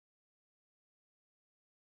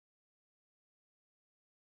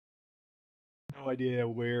No idea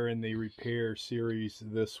where in the repair series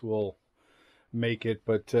this will make it,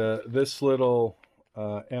 but this little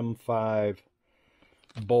M5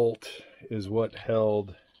 bolt is what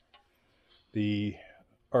held the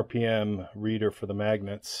RPM reader for the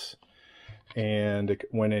magnets, and it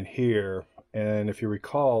went in here. And if you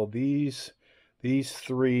recall, these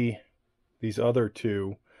other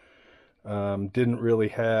two didn't really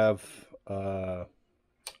have a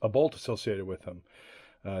bolt associated with them.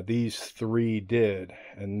 These three did,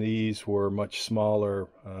 and these were much smaller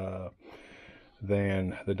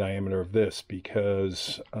than the diameter of this,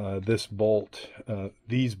 because this bolt,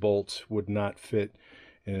 these bolts would not fit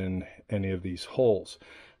in any of these holes.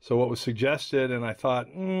 So what was suggested, and I thought,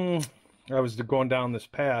 I was going down this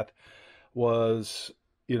path, was,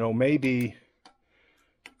 you know, maybe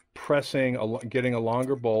getting a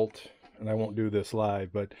longer bolt, and I won't do this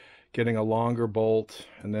live, but getting a longer bolt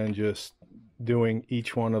and then just doing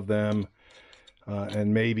each one of them,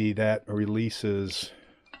 and maybe that releases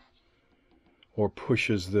or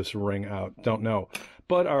pushes this ring out. Don't know.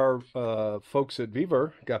 But our folks at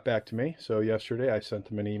VEVOR got back to me. So yesterday I sent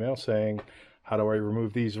them an email saying, how do I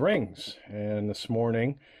remove these rings? And this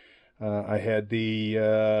morning I had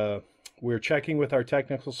we're checking with our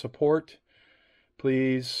technical support.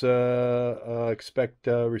 Please expect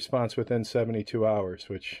a response within 72 hours,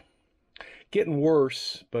 which getting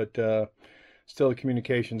worse, but still the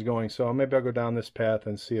communication's going. So maybe I'll go down this path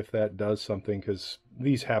and see if that does something, because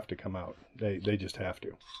these have to come out. They just have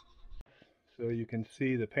to. So you can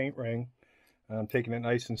see the paint ring. I'm taking it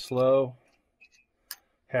nice and slow.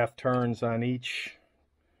 Half turns on each,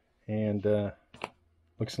 and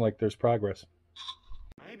looks like there's progress.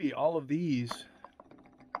 Maybe all of these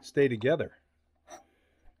stay together,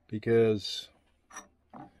 because,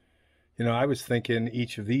 you know, I was thinking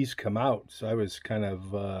each of these come out. So I was kind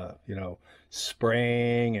of, you know,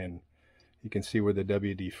 spraying, and you can see where the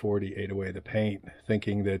WD-40 ate away the paint,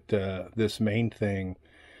 thinking that this main thing,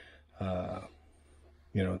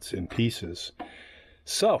 you know, it's in pieces.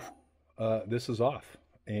 So this is off,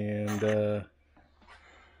 and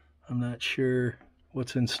I'm not sure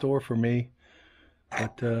what's in store for me,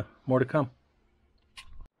 but more to come.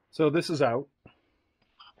 So this is out,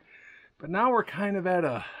 but now we're kind of at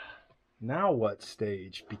a now what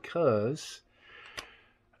stage, because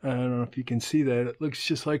I don't know if you can see that, it looks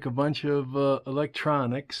just like a bunch of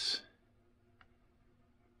electronics.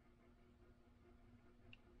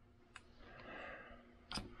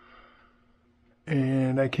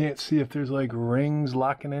 And I can't see if there's like rings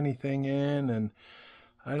locking anything in, and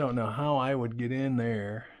I don't know how I would get in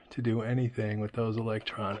there to do anything with those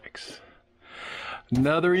electronics.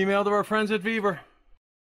 Another email to our friends at VEVOR.